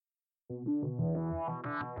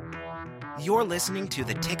You're listening to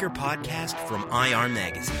the Ticker Podcast from IR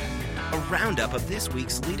Magazine, a roundup of this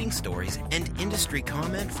week's leading stories and industry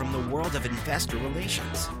comment from the world of investor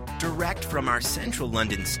relations. Direct from our central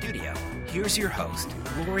London studio, here's your host,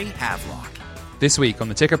 Rory Havelock. This week on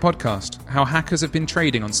the Ticker Podcast, how hackers have been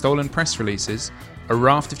trading on stolen press releases, a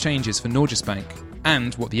raft of changes for Norges Bank,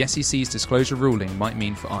 and what the SEC's disclosure ruling might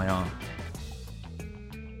mean for IR.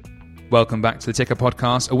 Welcome back to the Ticker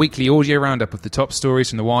Podcast, a weekly audio roundup of the top stories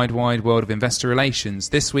from the wide world of investor relations.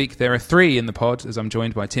 This week there are three in the pod, as I'm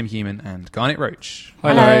joined by Tim Human and Garnet Roach.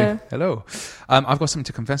 Hello. Hello. I've got something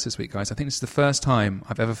to confess this week, guys. I think this is the first time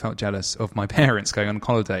I've ever felt jealous of my parents going on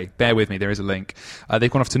holiday. Bear with me, there is a link.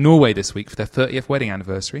 They've gone off to Norway this week for their 30th wedding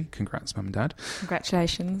anniversary. Congrats, Mum and Dad.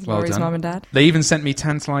 Congratulations, Well Laurie's done. mum and dad. They even sent me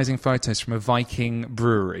tantalising photos from a Viking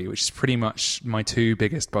brewery, which is pretty much my two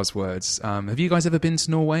biggest buzzwords. Have you guys ever been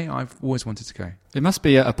to Norway? I've always wanted to go. It must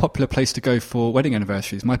be a popular place to go for wedding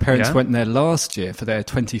anniversaries. My parents went there last year for their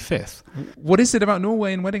 25th. What is it about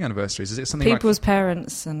Norway and wedding anniversaries? Is it something People's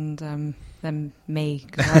parents and then me.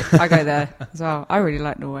 'Cause I go there as well. I really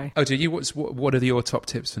like Norway. Oh, do you? What are your top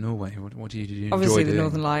tips for Norway? What do you enjoy Obviously, doing? the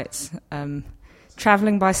Northern Lights.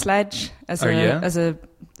 Travelling by sledge as a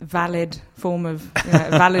valid form of a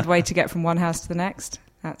valid way to get from one house to the next.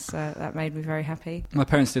 That made me very happy. My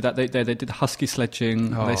parents did that. They did husky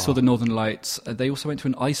sledging. Oh. They saw the Northern Lights. They also went to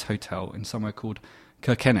an ice hotel in somewhere called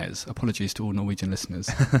Kirkenes. Apologies to all Norwegian listeners.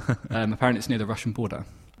 Apparently, it's near the Russian border.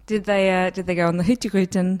 Did they go on the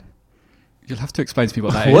Hurtigruten? You'll have to explain to me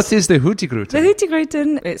what that is. What is the Hurtigruten? The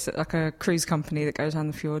Hurtigruten, it's like a cruise company that goes around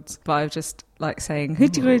the fjords. But I just like saying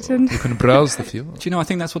Hurtigruten. You can browse the fjord. Do you know, I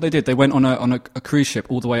think that's what they did. They went on a cruise ship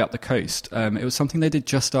all the way up the coast. It was something they did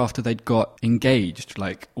just after they'd got engaged,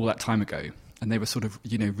 like all that time ago. And they were sort of,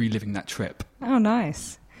 reliving that trip. Oh,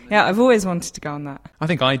 nice. Yeah, I've always wanted to go on that. I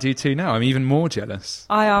think I do too now. I'm even more jealous.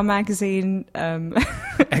 IR Magazine.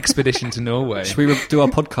 Expedition to Norway. Should we do our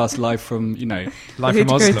podcast live from, Live from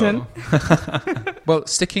Oslo. Hurtigruten. Well,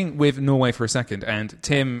 sticking with Norway for a second, and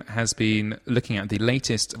Tim has been looking at the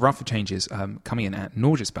latest raft of changes coming in at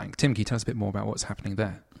Norges Bank. Tim, can you tell us a bit more about what's happening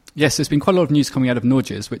there? Yes, there's been quite a lot of news coming out of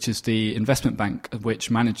Norges, which is the investment bank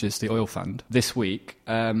which manages the oil fund, this week,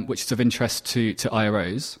 which is of interest to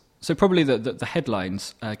IROs. So probably the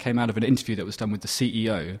headlines came out of an interview that was done with the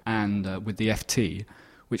CEO and with the FT,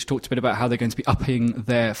 which talked a bit about how they're going to be upping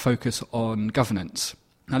their focus on governance.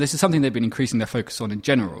 Now, this is something they've been increasing their focus on in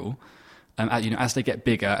general. As they get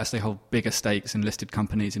bigger, as they hold bigger stakes in listed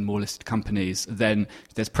companies, in more listed companies, then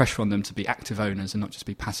there's pressure on them to be active owners and not just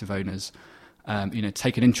be passive owners.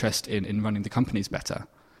 Take an interest in running the companies better.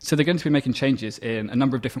 So they're going to be making changes in a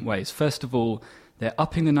number of different ways. First of all, they're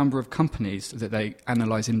upping the number of companies that they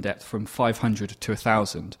analyse in depth from 500 to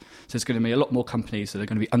 1,000. So there's going to be a lot more companies that are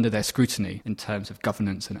going to be under their scrutiny in terms of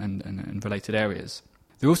governance and related areas.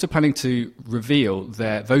 They're also planning to reveal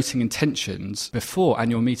their voting intentions before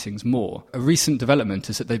annual meetings more. A recent development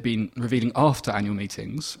is that they've been revealing after annual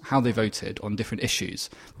meetings how they voted on different issues.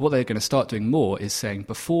 What they're going to start doing more is saying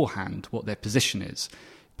beforehand what their position is,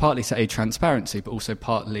 partly to aid transparency, but also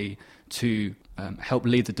partly to help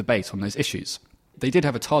lead the debate on those issues. They did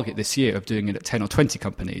have a target this year of doing it at 10 or 20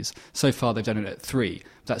 companies. So far, they've done it at 3.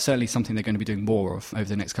 That's certainly something they're going to be doing more of over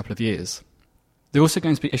the next couple of years. They're also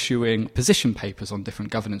going to be issuing position papers on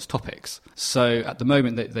different governance topics. So at the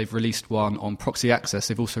moment, they've released one on proxy access.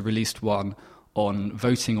 They've also released one on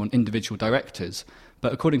voting on individual directors.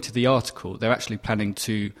 But according to the article, they're actually planning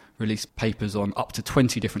to release papers on up to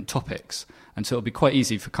 20 different topics. And so it'll be quite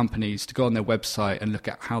easy for companies to go on their website and look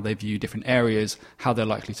at how they view different areas, how they're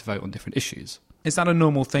likely to vote on different issues. Is that a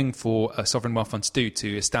normal thing for a sovereign wealth fund to do,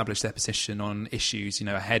 to establish their position on issues,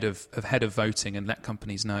 ahead of voting and let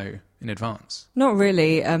companies know in advance? Not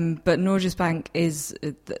really, but Norges Bank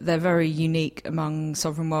they're very unique among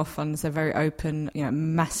sovereign wealth funds. They're very open,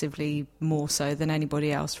 massively more so than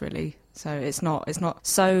anybody else, really. So it's not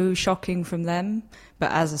so shocking from them,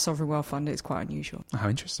 but as a sovereign wealth fund, it's quite unusual. How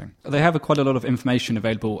interesting. They have quite a lot of information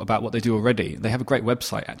available about what they do already. They have a great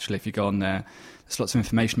website, actually, if you go on there. There's lots of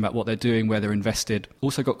information about what they're doing, where they're invested.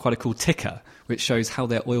 Also got quite a cool ticker, which shows how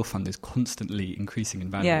their oil fund is constantly increasing in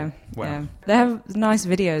value. Yeah, Wow. yeah. They have nice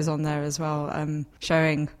videos on there as well,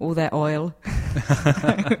 showing all their oil.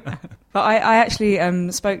 But I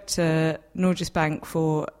actually spoke to Norges Bank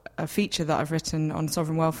for a feature that I've written on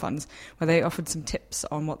sovereign wealth funds, where they offered some tips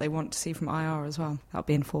on what they want to see from IR as well. That'll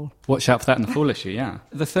be in fall. Watch out for that in the fall issue, yeah.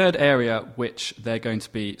 The third area which they're going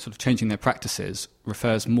to be sort of changing their practices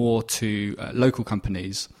refers more to local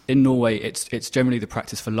companies. In Norway, it's generally the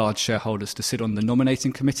practice for large shareholders to sit on the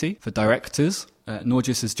nominating committee for directors.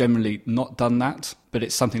 Norges has generally not done that, but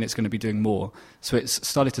it's something that's going to be doing more. So it's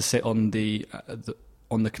started to sit on the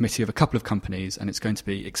committee of a couple of companies, and it's going to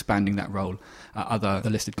be expanding that role at other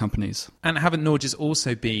listed companies. And haven't Norges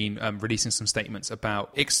also been releasing some statements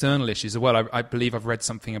about external issues as well? I believe I've read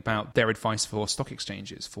something about their advice for stock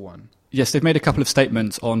exchanges, for one. Yes, they've made a couple of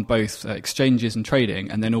statements on both exchanges and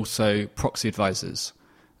trading, and then also proxy advisors.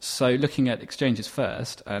 So looking at exchanges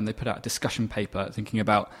first, they put out a discussion paper thinking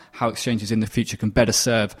about how exchanges in the future can better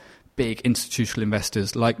serve big institutional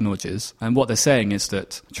investors like Norges. And what they're saying is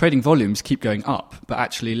that trading volumes keep going up, but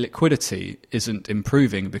actually liquidity isn't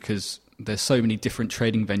improving because there's so many different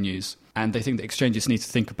trading venues. And they think that exchanges need to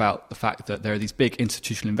think about the fact that there are these big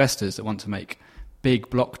institutional investors that want to make big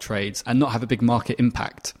block trades and not have a big market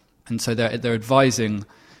impact. And so they're advising,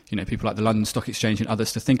 people like the London Stock Exchange and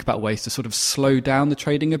others to think about ways to sort of slow down the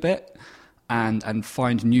trading a bit and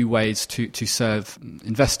find new ways to serve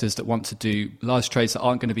investors that want to do large trades that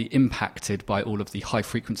aren't going to be impacted by all of the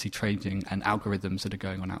high-frequency trading and algorithms that are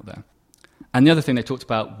going on out there. And the other thing they talked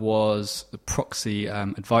about was the proxy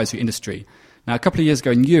advisory industry. Now, a couple of years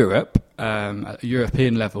ago in Europe, at a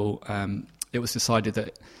European level, it was decided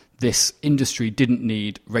that this industry didn't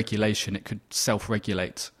need regulation, it could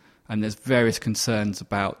self-regulate. And there's various concerns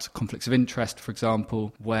about conflicts of interest, for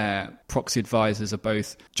example, where proxy advisors are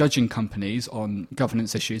both judging companies on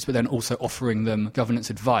governance issues, but then also offering them governance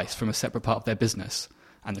advice from a separate part of their business.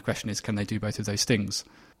 And the question is, can they do both of those things?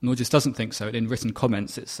 Norges doesn't think so. In written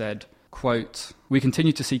comments, it said, quote, "We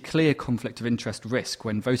continue to see clear conflict of interest risk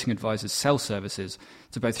when voting advisors sell services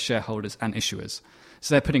to both shareholders and issuers."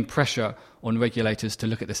 So they're putting pressure on regulators to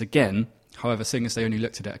look at this again. However, seeing as they only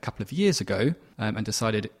looked at it a couple of years ago and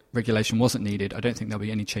decided regulation wasn't needed, I don't think there'll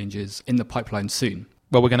be any changes in the pipeline soon.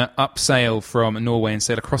 Well, we're going to upsail from Norway and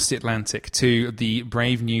sail across the Atlantic to the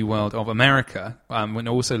brave new world of America. We're going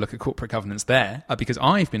to also look at corporate governance there, because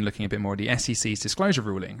I've been looking a bit more at the SEC's disclosure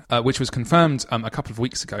ruling, which was confirmed a couple of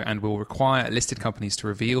weeks ago and will require listed companies to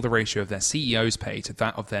reveal the ratio of their CEO's pay to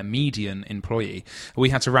that of their median employee. We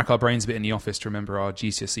had to rack our brains a bit in the office to remember our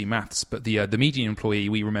GCSE maths, but the median employee,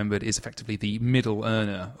 we remembered, is effectively the middle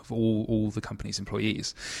earner of all the company's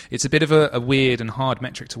employees. It's a bit of a weird and hard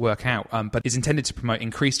metric to work out, but is intended to promote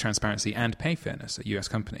increased transparency and pay fairness at US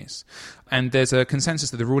companies. And there's a consensus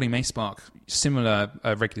that the ruling may spark similar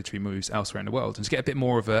regulatory moves elsewhere in the world. And to get a bit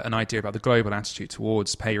more of an idea about the global attitude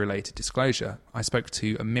towards pay-related disclosure, I spoke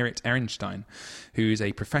to Mirit Ehrenstein, who is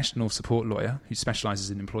a professional support lawyer who specialises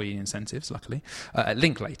in employee incentives, luckily, at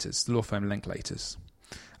Linklaters, the law firm Linklaters.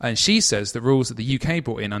 And she says the rules that the UK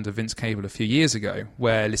brought in under Vince Cable a few years ago,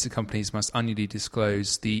 where listed companies must annually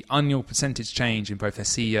disclose the annual percentage change in both their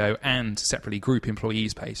CEO and separately group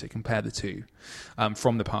employees' pay, so compare the two,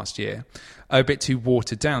 from the past year, are a bit too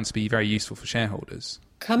watered down to be very useful for shareholders.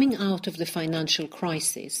 Coming out of the financial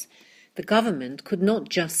crisis, the government could not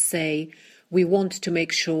just say, we want to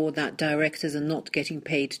make sure that directors are not getting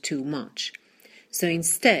paid too much. So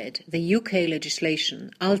instead, the UK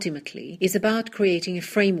legislation ultimately is about creating a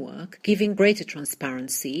framework, giving greater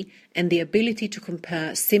transparency and the ability to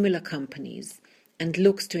compare similar companies, and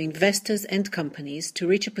looks to investors and companies to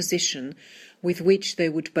reach a position with which they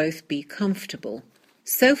would both be comfortable.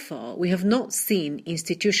 So far, we have not seen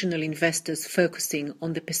institutional investors focusing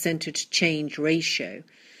on the percentage change ratio.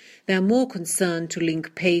 They are more concerned to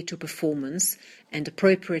link pay to performance and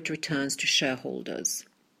appropriate returns to shareholders.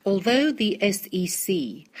 Although the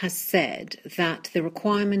SEC has said that the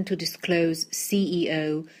requirement to disclose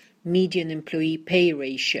CEO median employee pay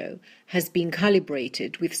ratio has been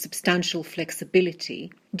calibrated with substantial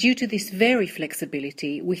flexibility, due to this very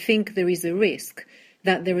flexibility, we think there is a risk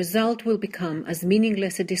that the result will become as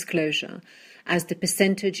meaningless a disclosure as the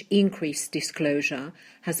percentage increase disclosure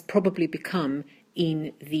has probably become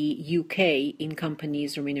in the UK in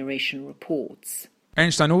companies' remuneration reports.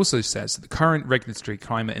 Einstein also says that the current regulatory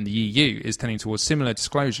climate in the EU is tending towards similar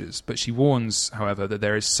disclosures, but she warns, however, that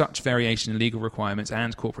there is such variation in legal requirements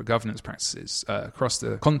and corporate governance practices across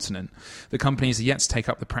the continent that companies are yet to take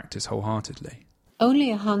up the practice wholeheartedly.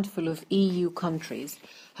 Only a handful of EU countries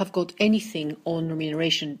have got anything on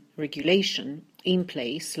remuneration regulation in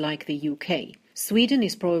place like the UK. Sweden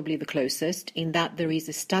is probably the closest in that there is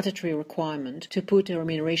a statutory requirement to put a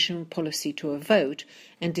remuneration policy to a vote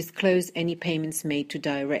and disclose any payments made to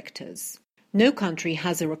directors. No country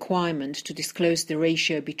has a requirement to disclose the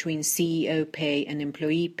ratio between CEO pay and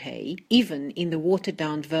employee pay. Even in the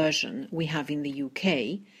watered-down version we have in the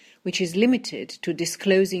UK, which is limited to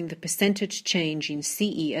disclosing the percentage change in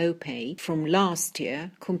CEO pay from last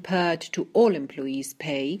year compared to all employees'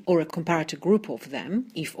 pay or a comparator group of them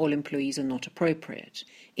if all employees are not appropriate.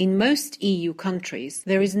 In most EU countries,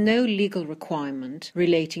 there is no legal requirement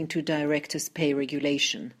relating to directors' pay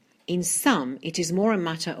regulation. In some, it is more a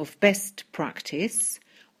matter of best practice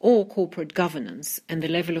or corporate governance, and the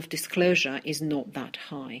level of disclosure is not that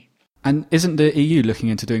high. And isn't the EU looking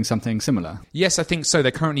into doing something similar? Yes, I think so.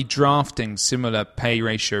 They're currently drafting similar pay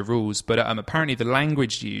ratio rules, but apparently the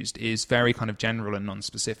language used is very kind of general and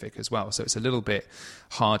non-specific as well. So it's a little bit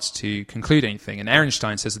hard to conclude anything. And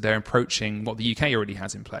Ehrenstein says that they're approaching what the UK already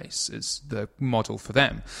has in place as the model for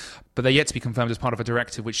them. But they're yet to be confirmed as part of a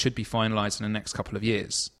directive which should be finalised in the next couple of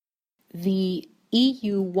years. The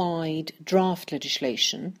EU-wide draft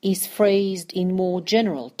legislation is phrased in more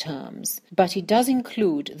general terms, but it does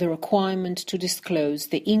include the requirement to disclose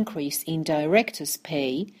the increase in directors'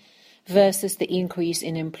 pay versus the increase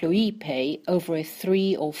in employee pay over a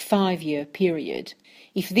 3 or 5 year period.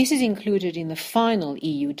 If this is included in the final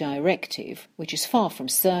EU directive, which is far from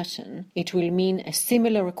certain, it will mean a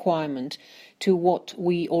similar requirement to what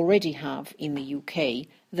we already have in the UK,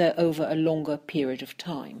 though over a longer period of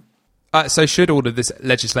time. So should all of this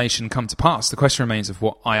legislation come to pass, the question remains of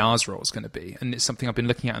what IR's role is going to be. And it's something I've been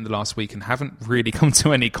looking at in the last week and haven't really come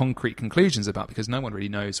to any concrete conclusions about because no one really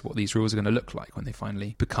knows what these rules are going to look like when they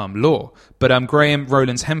finally become law. But Graham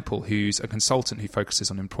Rowlands-Hempel, who's a consultant who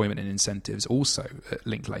focuses on employment and incentives, also at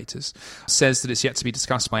Linklaters, says that it's yet to be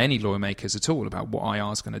discussed by any lawmakers at all about what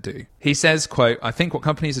IR is going to do. He says, quote, "I think what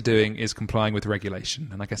companies are doing is complying with regulation."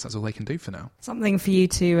 And I guess that's all they can do for now. Something for you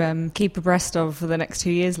to keep abreast of for the next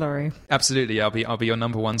 2 years, Laurie. Absolutely. I'll be your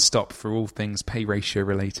number one stop for all things pay ratio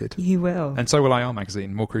related. You will. And so will IR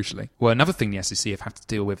Magazine, more crucially. Well, another thing the SEC have had to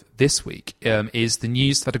deal with this week is the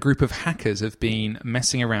news that a group of hackers have been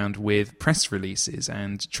messing around with press releases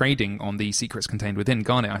and trading on the secrets contained within.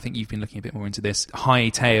 Garnet, I think you've been looking a bit more into this high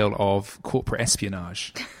tale of corporate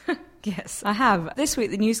espionage. Yes, I have. This week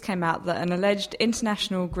the news came out that an alleged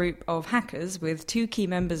international group of hackers with 2 key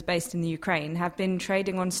members based in the Ukraine have been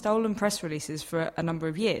trading on stolen press releases for a number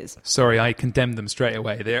of years. Sorry, I condemned them straight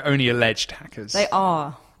away. They're only alleged hackers. They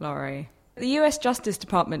are, Laurie. The US Justice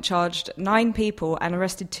Department charged 9 people and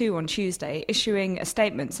arrested 2 on Tuesday, issuing a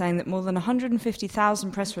statement saying that more than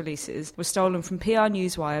 150,000 press releases were stolen from PR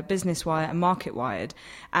Newswire, Business Wire and MarketWired,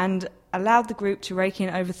 and allowed the group to rake in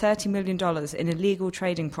over $30 million in illegal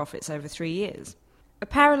trading profits over 3 years. A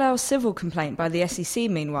parallel civil complaint by the SEC,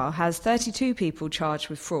 meanwhile, has 32 people charged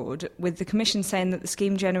with fraud, with the Commission saying that the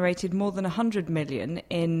scheme generated more than $100 million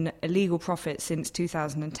in illegal profits since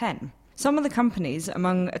 2010. Some of the companies,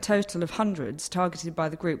 among a total of hundreds targeted by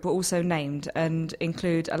the group, were also named and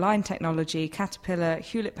include Align Technology, Caterpillar,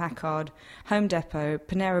 Hewlett-Packard, Home Depot,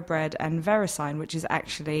 Panera Bread and VeriSign, which is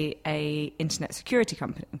actually an internet security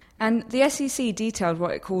company. And the SEC detailed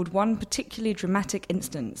what it called one particularly dramatic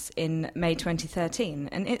instance in May 2013,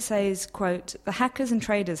 and it says, quote, "The hackers and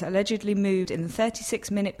traders allegedly moved in the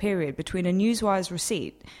 36-minute period between a Newswire's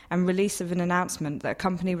receipt and release of an announcement that a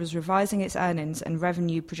company was revising its earnings and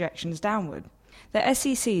revenue projections downward. The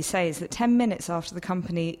SEC says that 10 minutes after the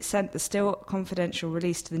company sent the still confidential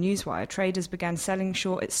release to the Newswire, traders began selling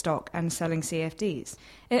short its stock and selling CFDs.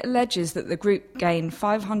 It alleges that the group gained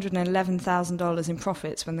 $511,000 in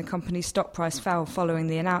profits when the company's stock price fell following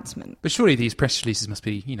the announcement. But surely these press releases must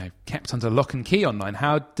be, kept under lock and key online.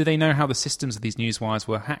 How do they know how the systems of these newswires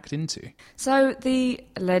were hacked into? So the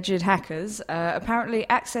alleged hackers apparently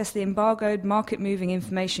accessed the embargoed market-moving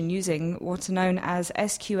information using what are known as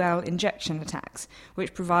SQL injection attacks,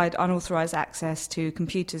 which provide unauthorized access to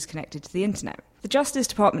computers connected to the internet. The Justice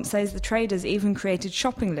Department says the traders even created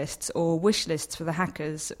shopping lists or wish lists for the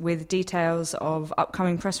hackers with details of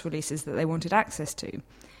upcoming press releases that they wanted access to.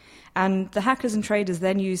 And the hackers and traders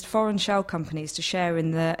then used foreign shell companies to share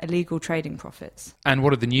in the illegal trading profits. And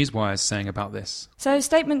what are the newswires saying about this? So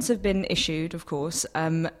statements have been issued, of course,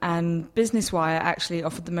 and Business Wire actually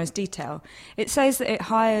offered the most detail. It says that it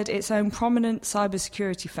hired its own prominent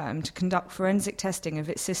cybersecurity firm to conduct forensic testing of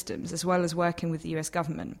its systems, as well as working with the US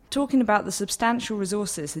government. Talking about the substantial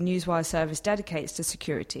resources the Newswire service dedicates to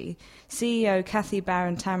security, CEO Kathy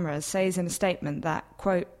Barron-Tamraz says in a statement that,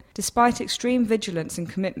 quote, "Despite extreme vigilance and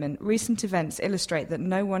commitment, recent events illustrate that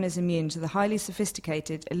no one is immune to the highly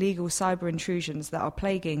sophisticated, illegal cyber intrusions that are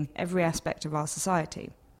plaguing every aspect of our society."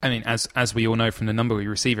 I mean, as we all know from the number we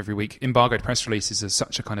receive every week, embargoed press releases are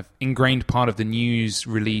such a kind of ingrained part of the news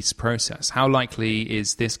release process. How likely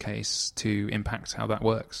is this case to impact how that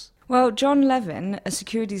works? Well, John Levin, a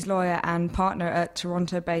securities lawyer and partner at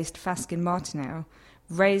Toronto-based Fasken Martineau,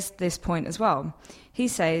 raised this point as well. He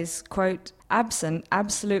says, quote, "Absent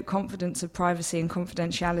absolute confidence of privacy and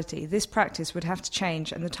confidentiality, this practice would have to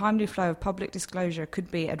change and the timely flow of public disclosure could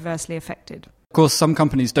be adversely affected." Of course, some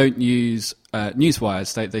companies don't use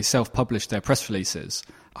newswires. They self-publish their press releases.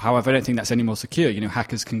 However, I don't think that's any more secure.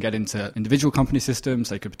 Hackers can get into individual company systems.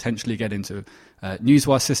 They could potentially get into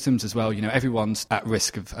newswire systems as well. Everyone's at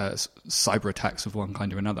risk of cyber attacks of one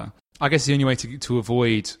kind or another. I guess the only way to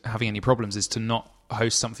avoid having any problems is to not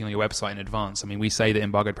host something on your website in advance. I mean, we say that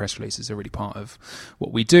embargoed press releases are really part of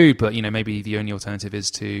what we do, but maybe the only alternative is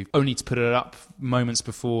to put it up moments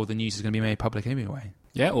before the news is going to be made public anyway.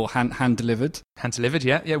 Yeah, or hand delivered. Hand delivered,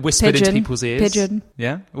 yeah, whispered into people's ears. Pigeon.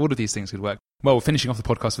 Yeah, all of these things could work. Well, we're finishing off the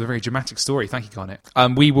podcast with a very dramatic story. Thank you, Garnet.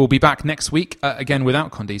 We will be back next week, again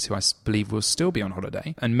without Condis, who I believe will still be on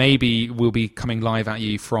holiday. And maybe we'll be coming live at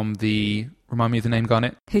you from the... Remind me of the name,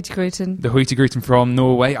 Garnet? Hurtigruten. The Hurtigruten from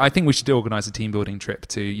Norway. I think we should organise a team-building trip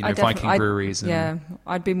to Viking breweries and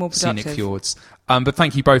I'd be more productive. scenic fjords. But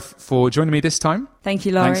thank you both for joining me this time. Thank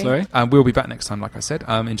you, Laurie. Thanks, Laurie. We'll be back next time, like I said.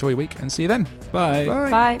 Enjoy your week and see you then. Bye.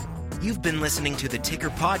 Bye. You've been listening to the Ticker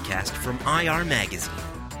Podcast from IR Magazine.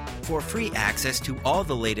 For free access to all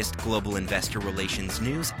the latest global investor relations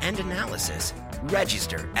news and analysis,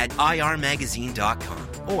 register at irmagazine.com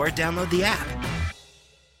or download the app.